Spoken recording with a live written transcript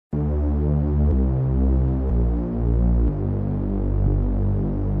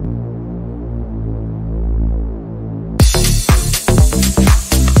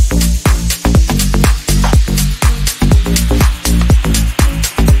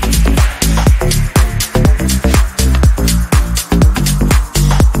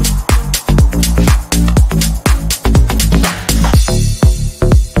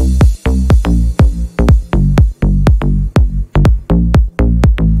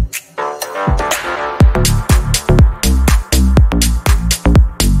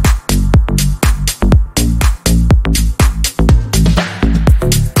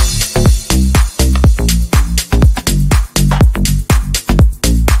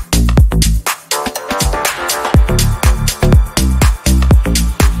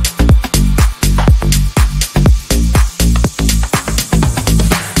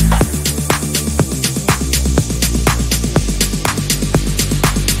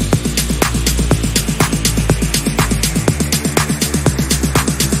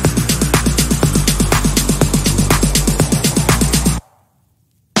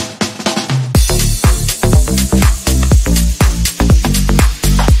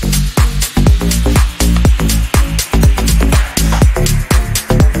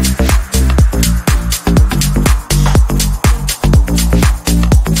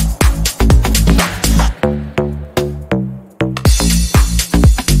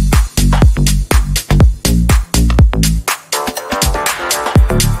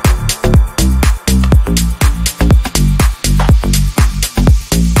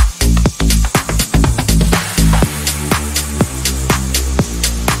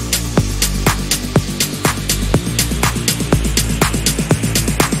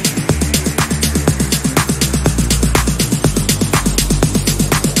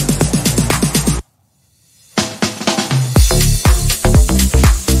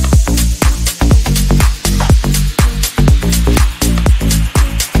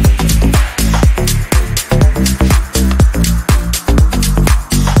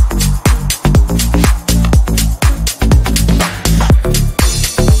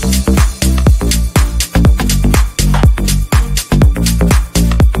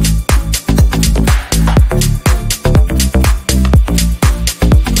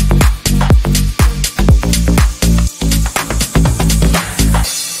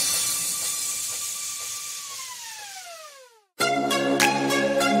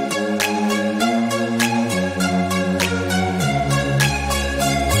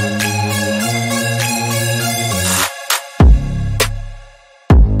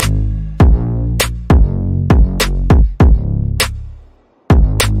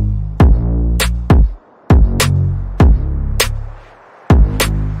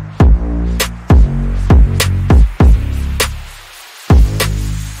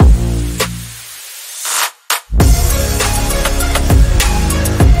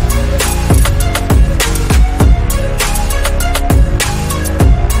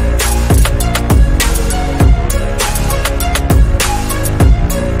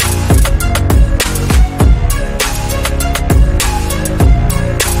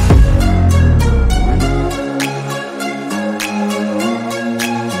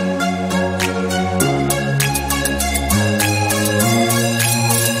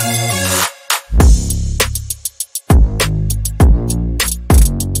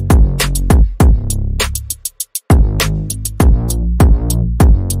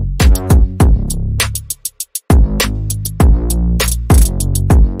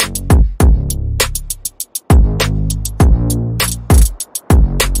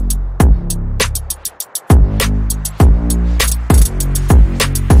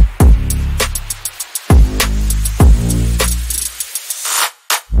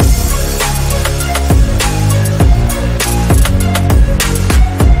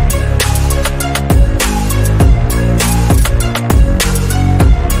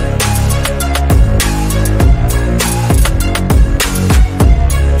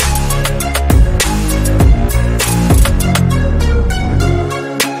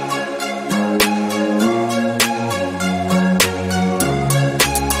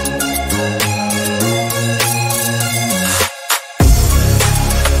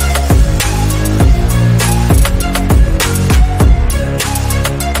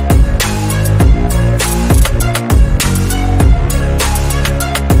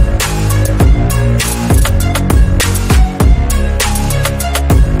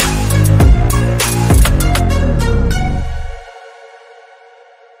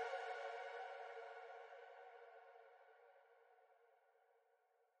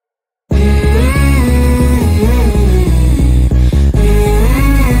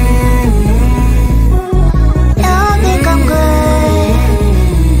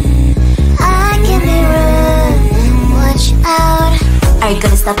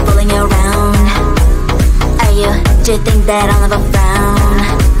think that I'll never frown?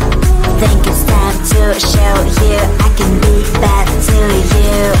 Think it's time to show you I can be bad to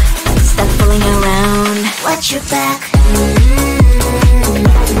you. Stop fooling around. Watch your back.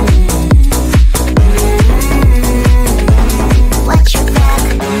 Watch your back.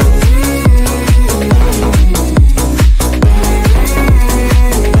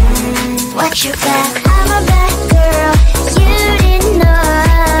 Watch your back. I'm a bad girl, you didn't know.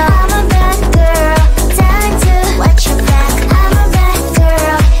 I'm a bad girl, time to watch your back. I'm a bad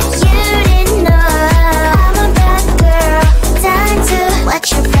girl, you didn't know. I'm a bad girl, time to watch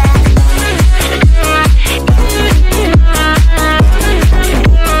your back.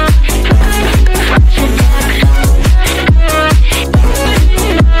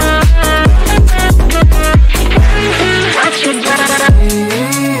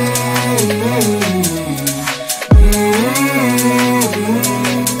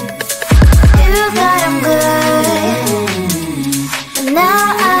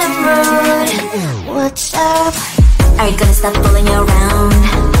 Are you gonna stop fooling around?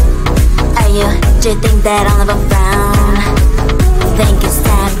 Do you think that I'll never frown? Think it's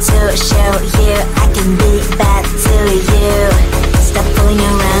time to show you I can be bad to you. Stop fooling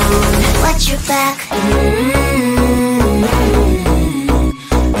around. Watch your back.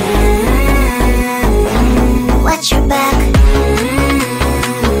 Watch your back.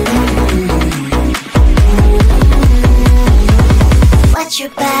 Watch your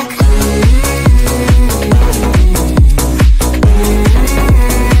back.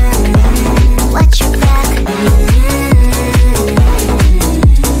 Watch your back.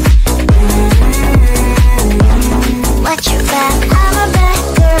 Watch your back. I'm a bad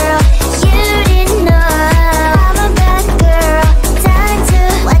girl, you didn't know. I'm a bad girl, time to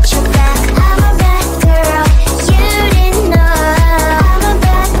watch your back. I'm a bad girl, you didn't know. I'm a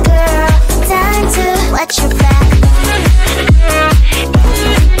bad girl, time to watch your back.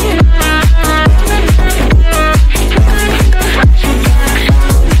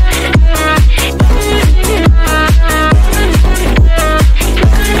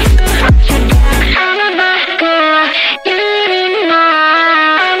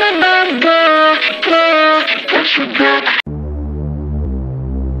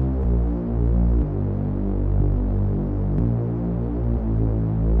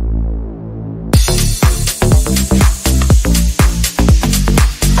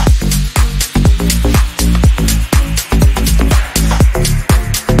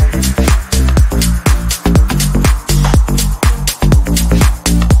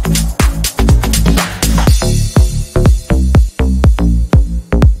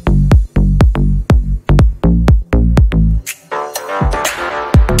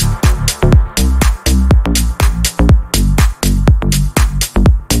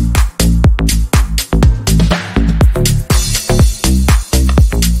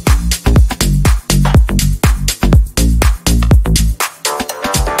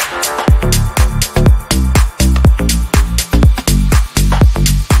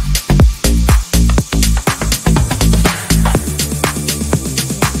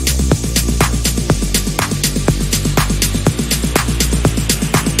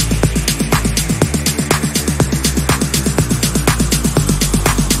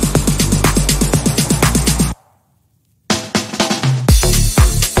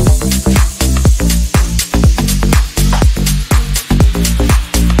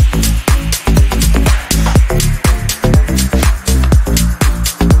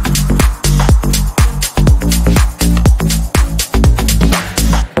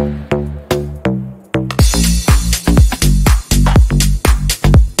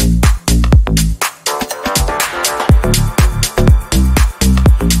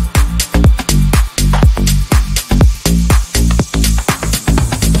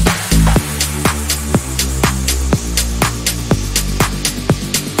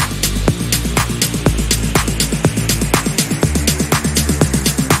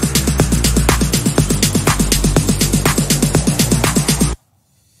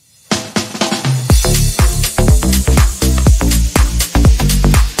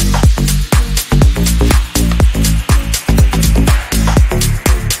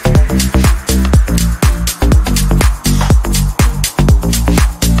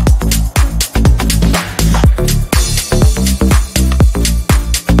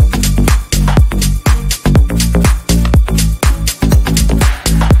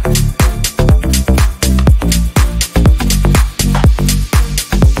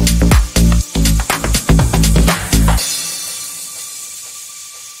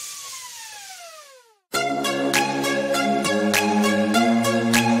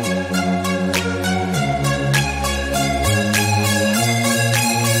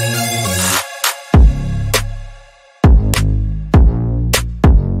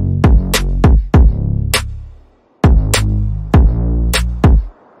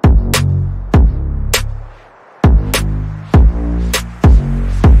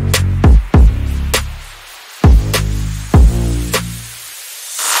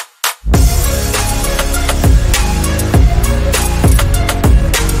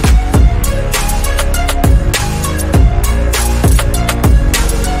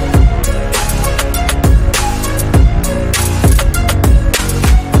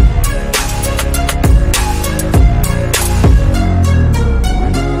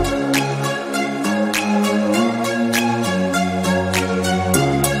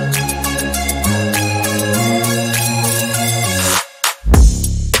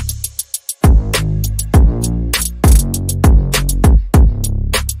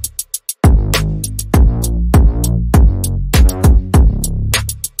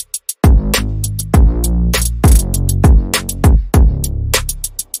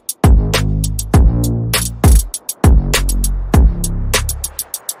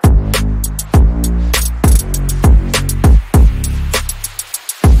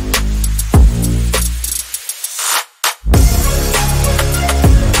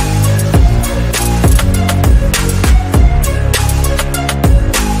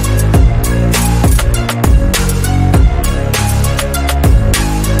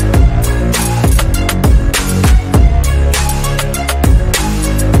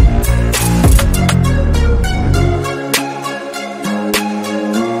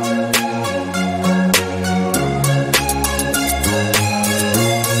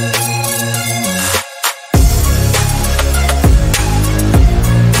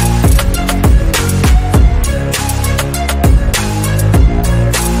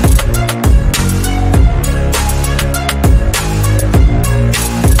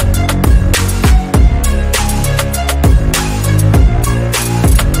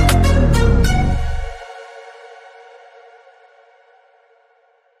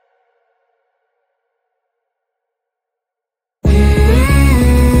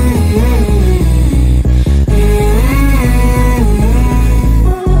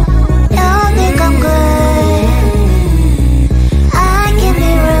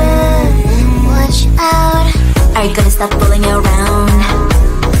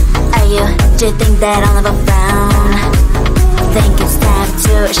 do you think that I'll never frown? Think it's time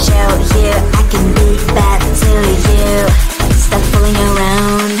to show you I can be bad to you. Stop fooling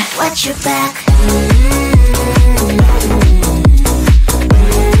around. Watch your back.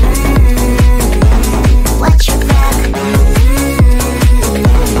 Watch your back.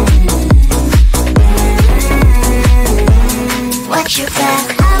 Watch your back.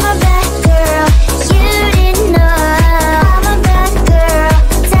 I'm a bad girl, you didn't know. I'm a bad girl,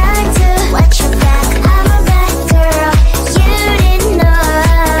 time to watch your back. I'm a bad girl, you didn't know.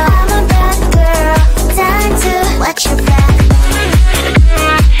 I'm a bad girl, time to watch your back.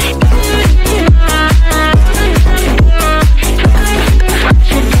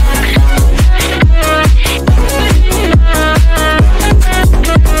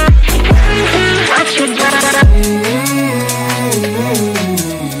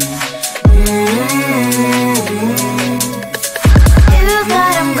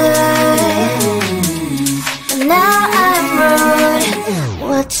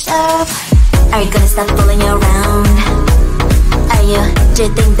 Are you gonna stop fooling around? Are you, do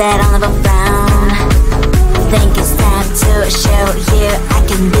you think that I'll never